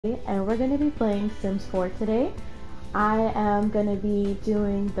and we're going to be playing Sims 4 today. I am going to be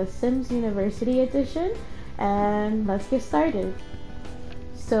doing the Sims University edition, and let's get started.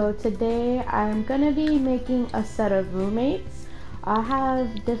 So today I'm going to be making a set of roommates. I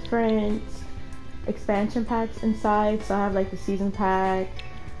have different expansion packs inside, so I have like the season pack,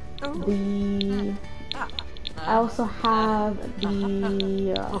 I also have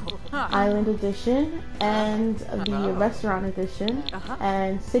the Island Edition and the Restaurant Edition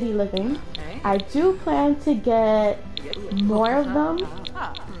and City Living. I do plan to get more of them,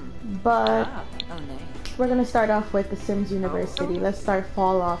 but we're going to start off with the Sims University. Let's start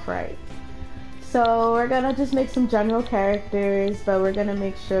fall off right. So we're going to just make some general characters, but we're going to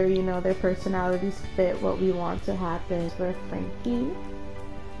make sure, you know, their personalities fit what we want to happen for Franky.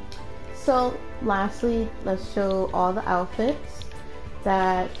 So lastly, let's show all the outfits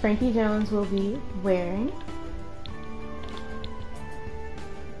that Franky Jones will be wearing.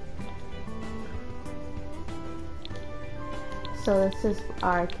 So this is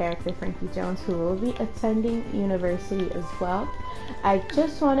our character Franky Jones, who will be attending university as well. I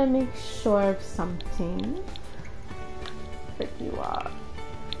just want to make sure of something for you all.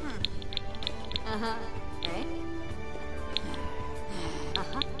 Okay.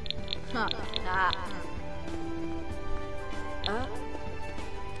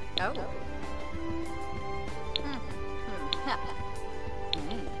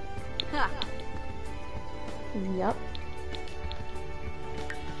 Yep.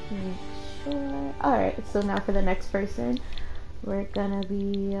 Make sure. Alright, so now for the next person, we're gonna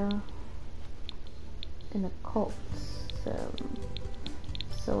be in a cult.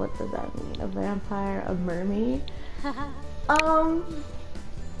 So what does that mean? A vampire, a mermaid?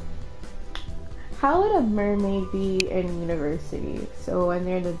 How would a mermaid be in university? So when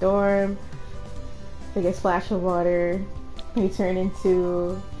they're in the dorm, they get splashed with water, they turn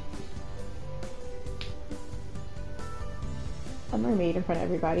into a mermaid in front of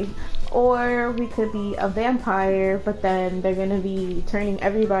everybody. Or we could be a vampire, but then they're gonna be turning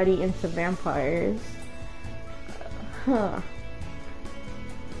everybody into vampires. Huh.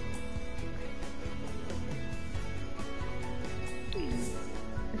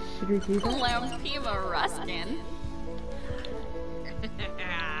 Should we do that? Ruskin.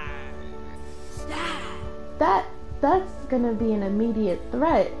 That's gonna be an immediate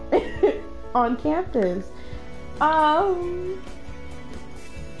threat on campus.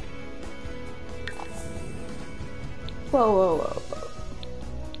 Whoa.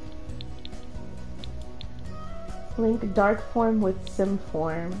 Link dark form with sim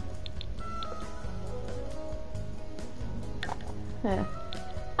form. Huh.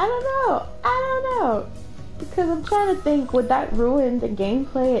 I don't know. Because I'm trying to think, would that ruin the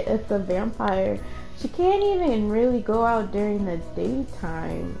gameplay if the vampire, she can't even really go out during the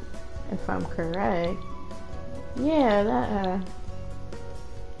daytime, if I'm correct. Yeah, that,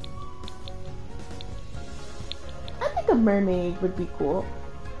 I think a mermaid would be cool.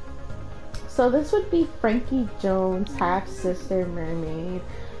 So this would be Franky Jones' half-sister mermaid.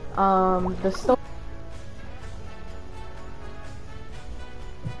 The story.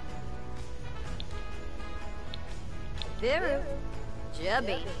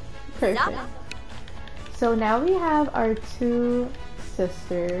 Perfect. So now we have our two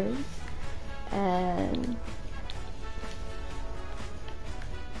sisters, and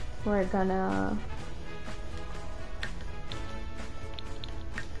we're gonna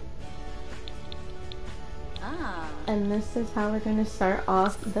and this is how we're gonna start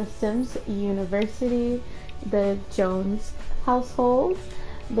off the Sims University, the Jones household.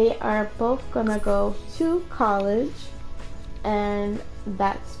 They are both gonna go to college, and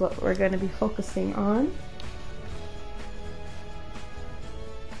that's what we're going to be focusing on.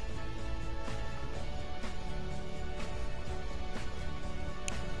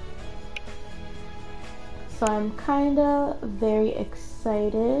 So I'm kind of very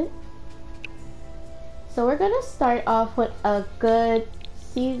excited. So we're going to start off with a good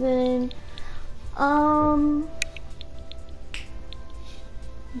season.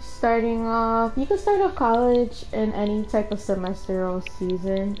 Starting off, you can start off college in any type of semester or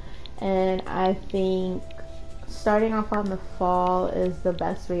season, and I think starting off on the fall is the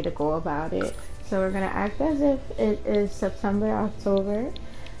best way to go about it. So we're gonna act as if it is September, October.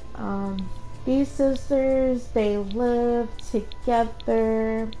 These sisters, they live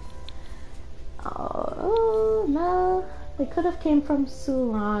together. Oh no, they could have came from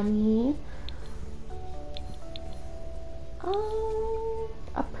Sulani.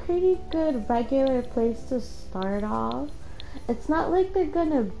 A pretty good regular place to start off. It's not like they're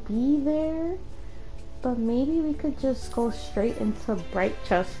gonna be there but maybe we could just go straight into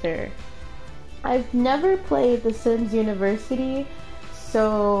Brightchester. I've never played The Sims University,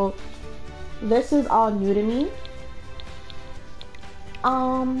 so this is all new to me.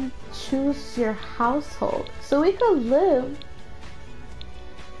 Choose your household. So we could live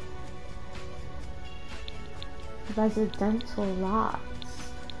residential lots.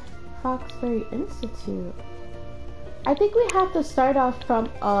 Foxbury Institute. I think we have to start off from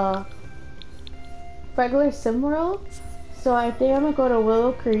a regular sim world. So I think I'm gonna go to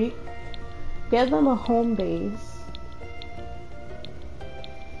Willow Creek, get them a home base,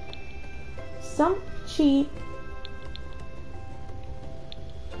 some cheap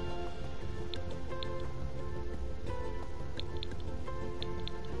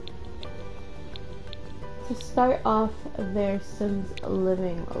to start off their Sims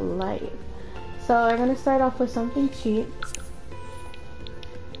living life. So I'm gonna start off with something cheap.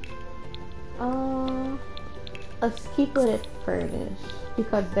 Let's keep it furnished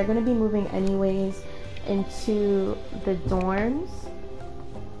because they're gonna be moving anyways into the dorms.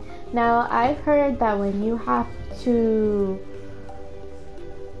 Now I've heard that when you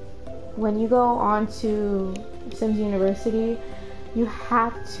go on to Sims University, you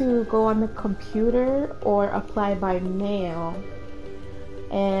have to go on the computer or apply by mail,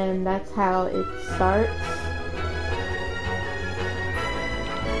 and that's how it starts.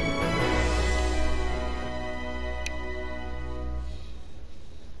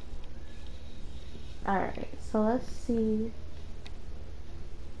 Alright, so let's see.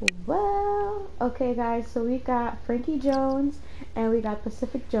 Well, okay guys, so we got Franky Jones and we got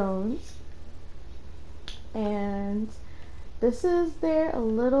Pacific Jones, and this is their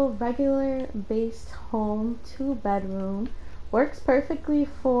little regular based home, 2-bedroom. Works perfectly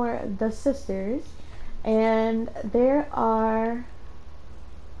for the sisters, and there are,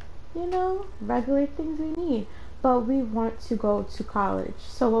 you know, regular things we need, but we want to go to college.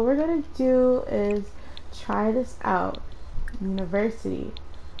 So what we're gonna do is try this out. University.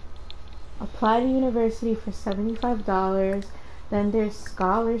 Apply to university for $75. Then there's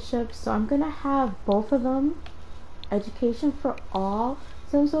scholarships. So I'm gonna have both of them. Education for all.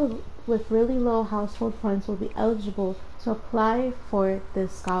 Sims with really low household funds will be eligible to apply for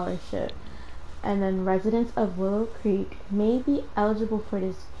this scholarship. And then residents of Willow Creek may be eligible for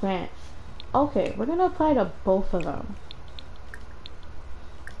this grant. Okay, we're gonna apply to both of them.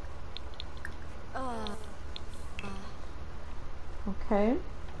 Okay,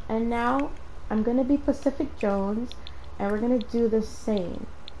 and now I'm gonna be Pacific Jones, and we're gonna do the same.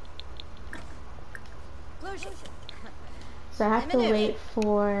 So I have to wait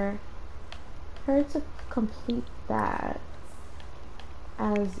for her to complete that.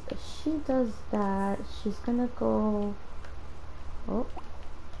 As she does that, she's gonna go,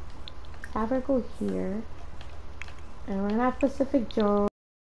 have her go here, and we're gonna have Pacific Jones.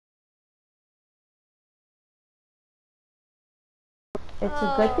 It's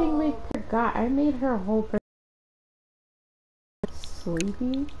a good thing we forgot. I made her whole person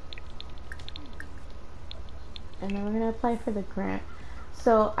sleepy. And then we're gonna apply for the grant.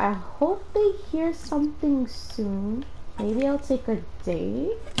 So I hope they hear something soon. Maybe I'll take a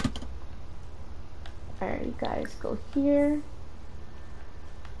day. Alright, you guys, go here.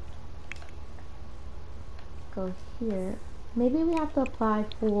 Go here. Maybe we have to apply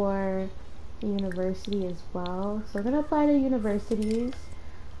for the university as well. So we're gonna apply to universities.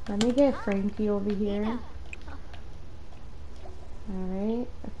 Let me get Franky over here. Alright,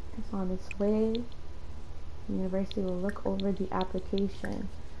 it's on its way. The university will look over the application.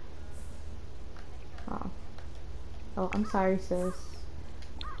 Oh, I'm sorry, sis.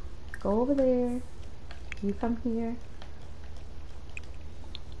 Go over there. You come here.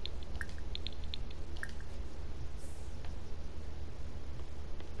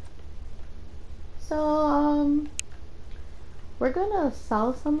 So, we're gonna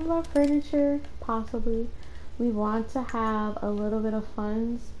sell some of our furniture, possibly. We want to have a little bit of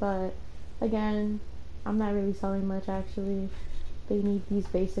funds, but again, I'm not really selling much actually. They need these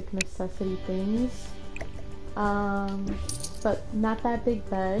basic necessity things. But not that big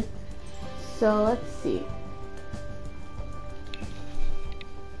bed. So let's see.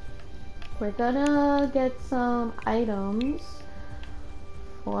 We're gonna get some items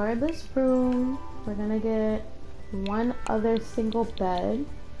for this room. We're gonna get one other single bed.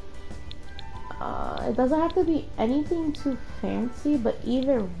 It doesn't have to be anything too fancy, but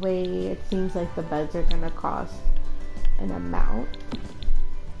either way, it seems like the beds are gonna cost an amount.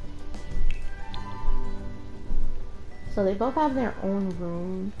 So they both have their own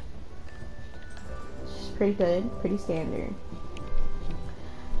room. Which is pretty good, pretty standard.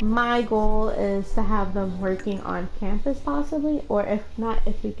 my goal is to have them working on campus possibly, or if not,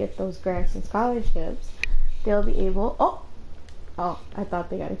 if we get those grants and scholarships, they'll be able, oh, I thought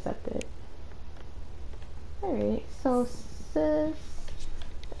they got accepted. Alright, so sis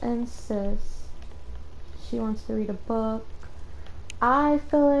and sis, she wants to read a book. I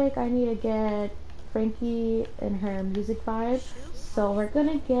feel like I need to get Franky in her music vibe, so we're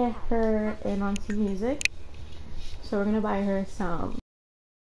gonna get her in on some music. So we're gonna buy her some.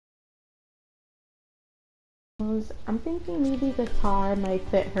 I'm thinking maybe guitar might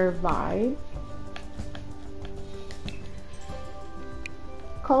fit her vibe.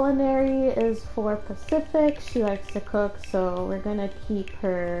 Culinary is for Pacific. She likes to cook, so we're gonna keep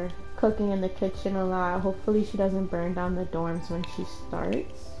her cooking in the kitchen a lot. Hopefully she doesn't burn down the dorms when she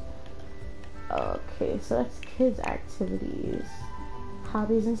starts. Okay, so that's kids activities.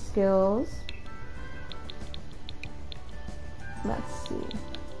 Hobbies and skills. Let's see.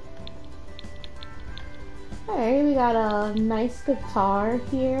 Alright, we got a nice guitar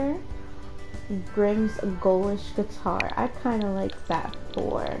here. Grimm's Gaulish guitar. I kind of like that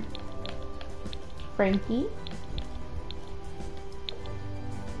for Franky.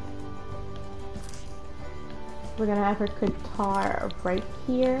 We're gonna have her guitar right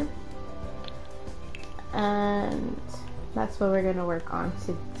here, and that's what we're gonna work on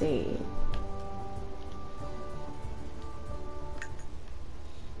today.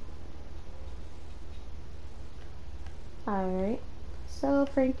 Alright, so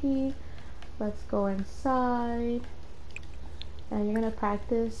Franky, let's go inside, and you're gonna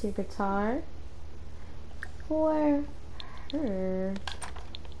practice your guitar. For her,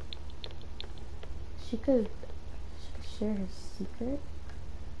 she could share her secret.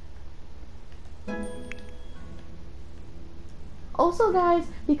 Also guys,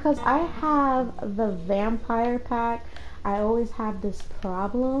 because I have the vampire pack, I always have this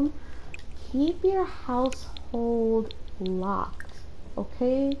problem. Keep your household locked,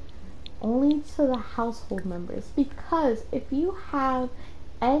 okay? Only to the household members, because if you have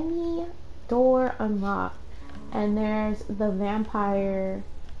any door unlocked and there's the vampire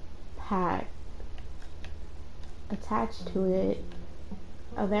pack attached to it,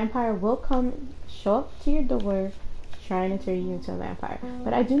 a vampire will show up to your door trying to turn you into a vampire.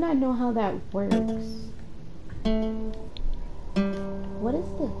 But I do not know how that works. What is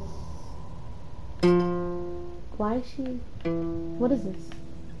this? Why is she... What is this?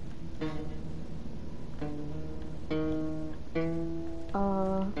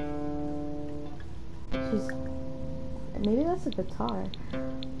 She's... Maybe that's a guitar.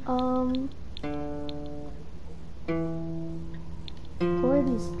 Who are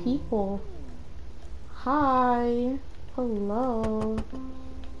these people? Hi. Hello.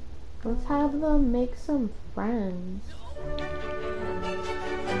 Let's have them make some friends.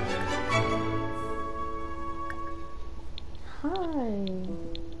 Hi.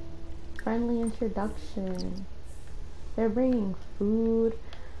 Friendly introduction. They're bringing food.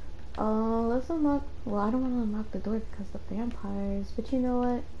 Let's unlock... Well, I don't want to unlock the door because of the vampires. But you know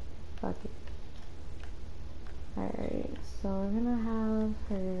what? Fuck it. Alright, so we're gonna have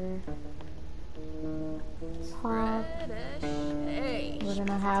her talk. We're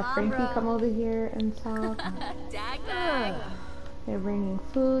gonna have Franky come over here and talk. They're bringing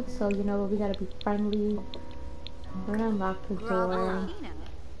food, so you know we gotta be friendly. We're gonna unlock the door.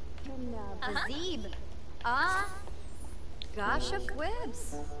 Gosh of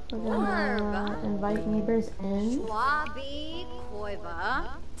Quibs. We're gonna invite neighbors in. Schwabi, Koiva,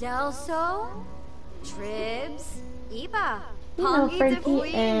 Delso, Tribs, Iba. You know,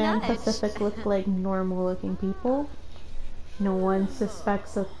 Franky and Pacific look like normal looking people. No one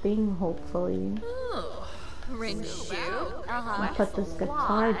suspects a thing, hopefully. I'll put this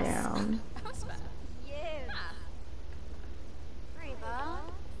guitar down.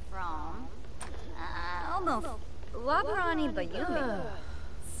 Wabarani Bayumi.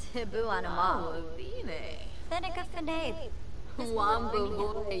 Cebu Animal. Fenica Fanabe.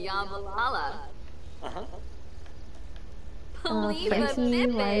 Wambu Yambalala. Franky,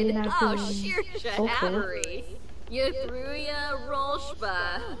 why are you not being social? Yadruya Rolshba.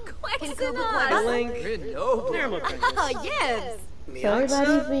 Yes. So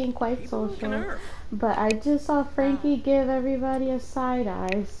everybody's being quite social. But I just saw Franky give everybody a side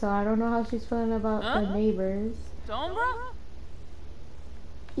eye, so I don't know how she's feeling about the neighbors.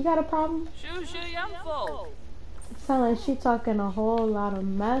 You got a problem? It sounds like she's talking a whole lot of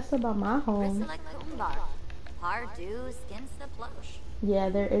mess about my home. Yeah,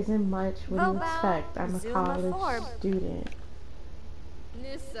 there isn't much. What do you expect? I'm a college student.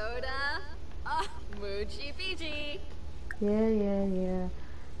 Nusoda, Muchi Fiji. Yeah.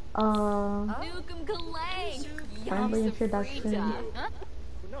 Nukum Galang. Friendly introduction.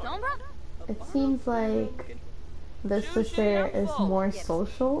 It seems like this sister is more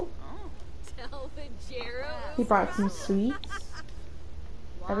social. He brought some sweets.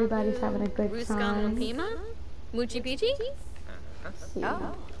 Everybody's having a good time. Muchi Pichi? Let's see.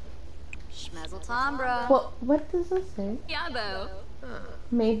 Schmezel Tombra. What does this say? Yabo.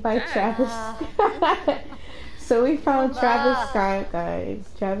 Made by Travis. So we found Travis Scott, guys.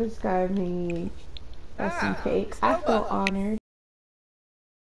 Travis Scott made some cake. I feel honored.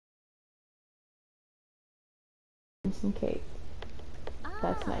 Some cake.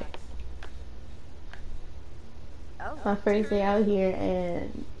 That's nice. My first day out here,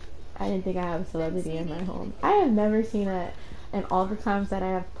 and I didn't think I have a celebrity in my home. I have never seen it in all the times that I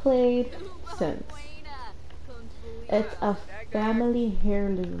have played since. It's a family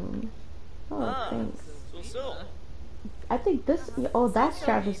heirloom. Oh, thanks. I think this. Oh, that's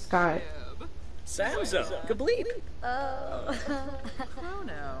Travis Scott. Samzo, Kableep.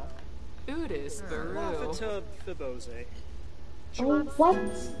 Chrono. Udis, Baru. Oh, what?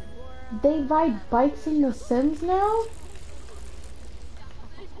 They ride bikes in The Sims now?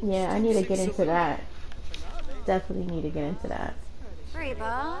 Yeah, I need to get into that. Definitely need to get into that.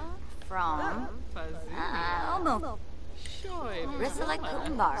 Reba. From. Omo. Shoy. Rissalek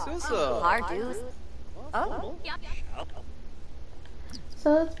Kumbar. Hardus. Oh.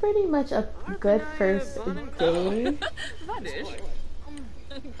 So it's pretty much a good first day.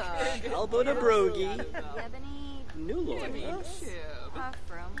 Alboda Brogi. Nuloi.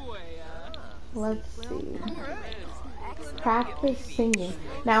 Let's see. Practice singing.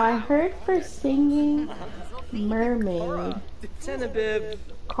 Now I heard for singing Mermaid,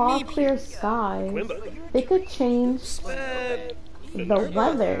 Call Clear Skies, they could change the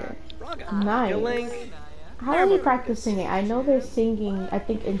weather. Nice. How do you practice singing? I know they're singing, I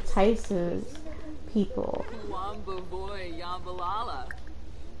think, entices people.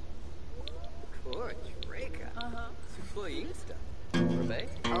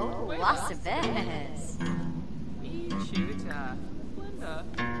 Oh, Wasabes. Ichuta. Linda.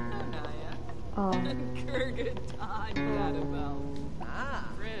 Nonaya. Kurgadan Dadabel.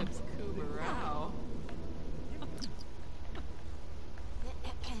 Ribs Kubarao.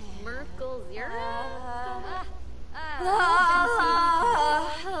 Merkel Zero.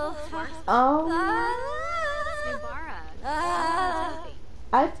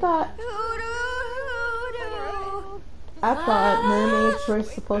 I thought mermaids were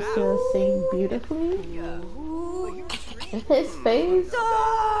supposed to sing beautifully. His face.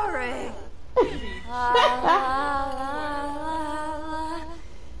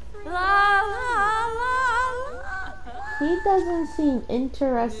 He doesn't seem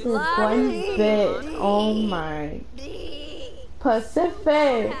interested one bit. Oh my.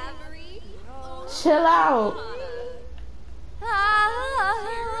 Pacific. Chill out.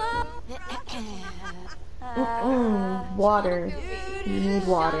 Water. You need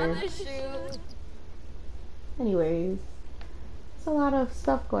water. Anyways, there's a lot of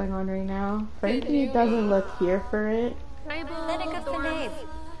stuff going on right now. Franky doesn't look here for it.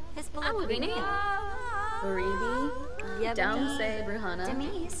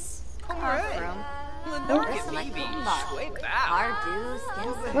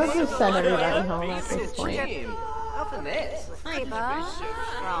 Let's just send everybody home at this point.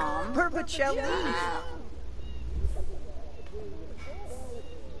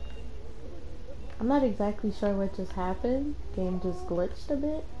 I'm not exactly sure what just happened. Game just glitched a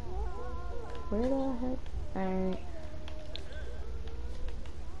bit. Where the heck? Alright.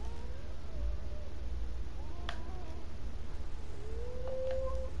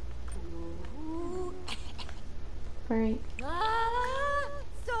 Frank.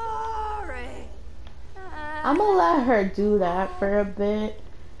 I'm gonna let her do that for a bit.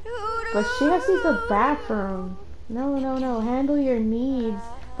 But she has to use the bathroom. No. Handle your needs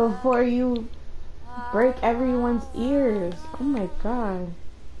before you break everyone's ears. Oh my god.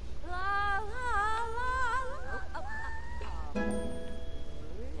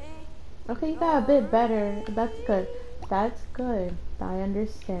 Okay, you got a bit better. That's good. That's good. I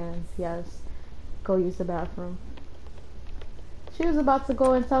understand. Yes. Go use the bathroom. She was about to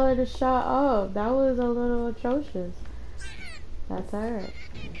go and tell her to shut up. That was a little atrocious. That's alright.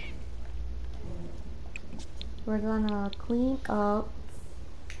 We're gonna clean up.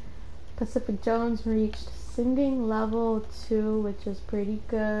 Pacific Jones reached singing level 2, which is pretty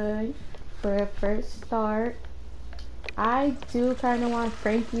good for a first start. I do kind of want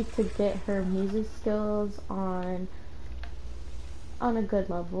Franky to get her music skills on a good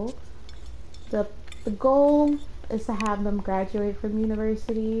level. The goal is to have them graduate from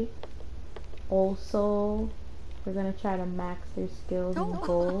university. Also, we're gonna try to max their skills and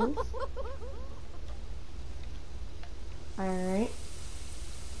goals. Alright.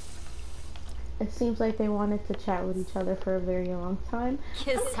 It seems like they wanted to chat with each other for a very long time.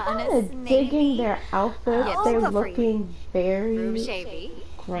 I'm kind of digging their outfits. They're looking very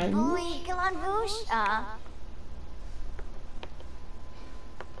grungy.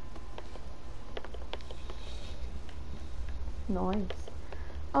 Nice.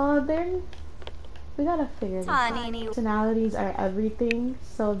 We gotta figure this out. Personalities are everything,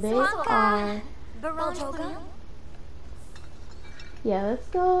 so they are. Yeah, let's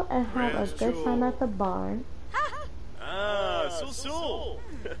go and have a good time at the bar. So.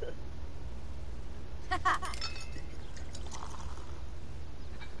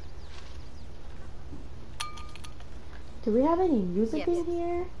 Do we have any music in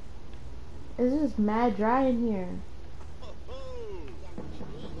here? It's just mad dry in here.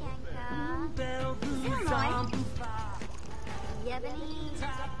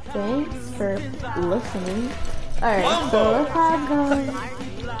 Thanks for listening. Alright, so let's have them.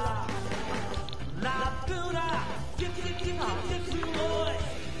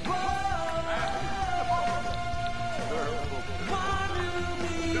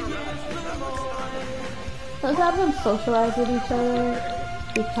 Let's have them socialize with each other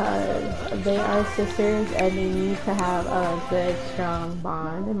because they are sisters and they need to have a good, strong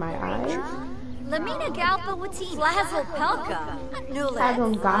bond in my eyes. Lamina Galpa Wati Lazo Pelka. Have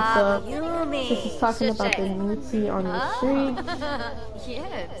them gossip. This is talking about the new tea on the street.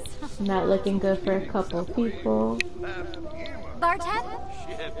 Yes. Not looking good for a couple people. Bartep?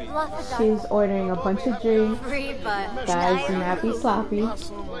 She's ordering a bunch of drinks. Guys, do not be sloppy.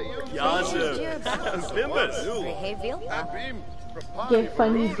 Give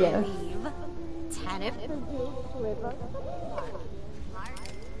funny gifts.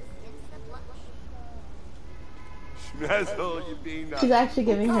 She's actually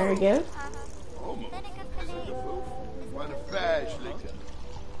giving her a gift.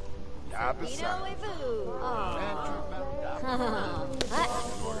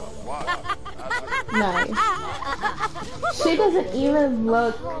 Nice. She doesn't even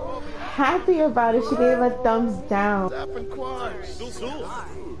look happy about it. She gave a thumbs down.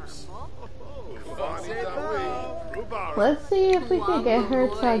 Let's see if we can get her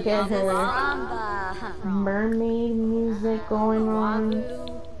to get her mermaid music going on.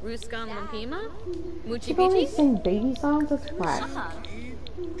 She can only sing baby songs. That's whack.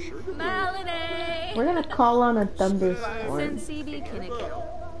 We're gonna call on a thunderstorm.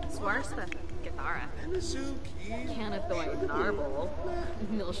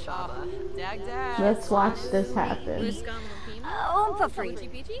 Let's watch this happen.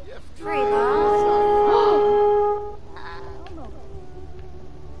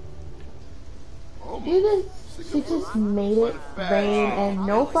 She just made it rain and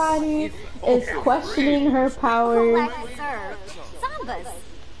nobody is questioning her powers.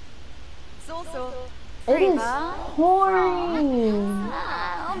 It is pouring.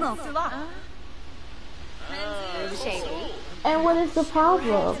 And what is the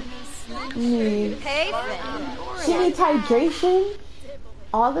problem? She needs hydration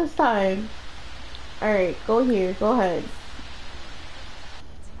all this time. Alright, go here. Go ahead.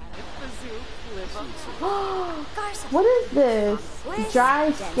 What is this?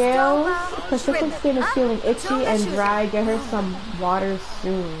 Dry scales. Pacific skin is feeling itchy and dry. Get her some water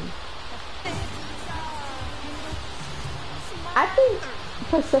soon. I think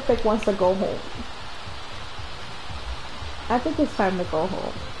Pacific wants to go home. I think it's time to go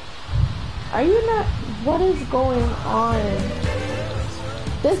home. Are you not? What is going on?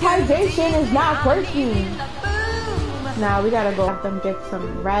 This hydration is not working. Now we gotta go have them get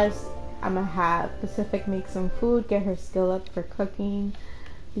some rest. I'm gonna have Pacific make some food, get her skill up for cooking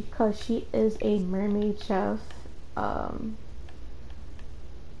because she is a mermaid chef. I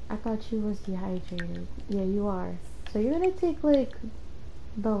thought you was dehydrated. Yeah, you are. So you're gonna take like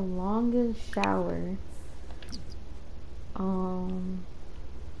the longest shower.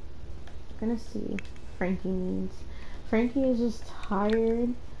 Gonna see Franky needs. Franky is just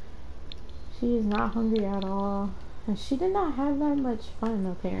tired. She is not hungry at all. And she did not have that much fun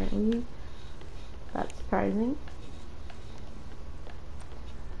apparently. That's surprising.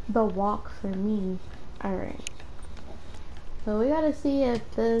 The walk for me. Alright. So we gotta see if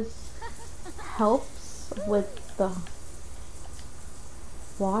this helps with the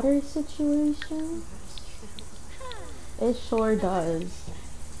water situation. It sure does.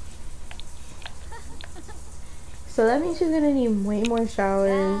 So that means she's gonna need way more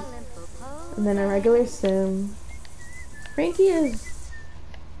showers than a regular sim. Franky is,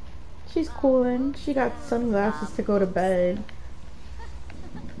 she's coolin'. She got sunglasses to go to bed.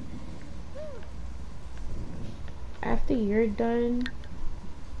 After you're done,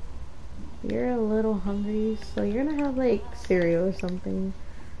 you're a little hungry, so you're gonna have like cereal or something.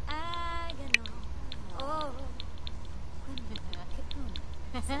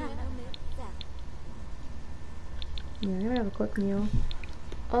 Yeah, we're gonna have a quick meal.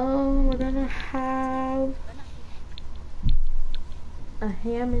 We're gonna have a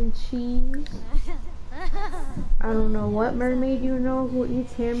ham and cheese. I don't know what mermaid you know who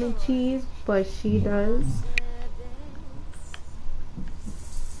eats ham and cheese, but she does.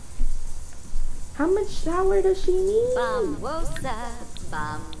 How much flour does she need?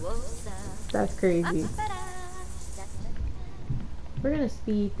 That's crazy. We're gonna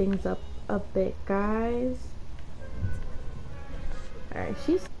speed things up a bit, guys. Alright,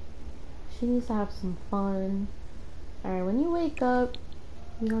 she needs to have some fun. Alright, when you wake up,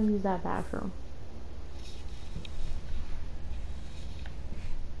 you're gonna use that bathroom.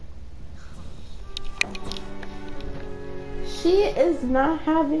 She is not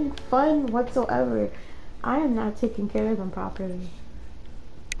having fun whatsoever. I am not taking care of them properly.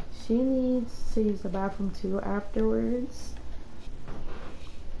 She needs to use the bathroom too afterwards.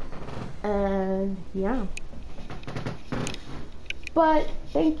 And yeah. But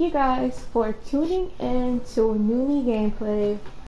thank you guys for tuning in to Noony gameplay.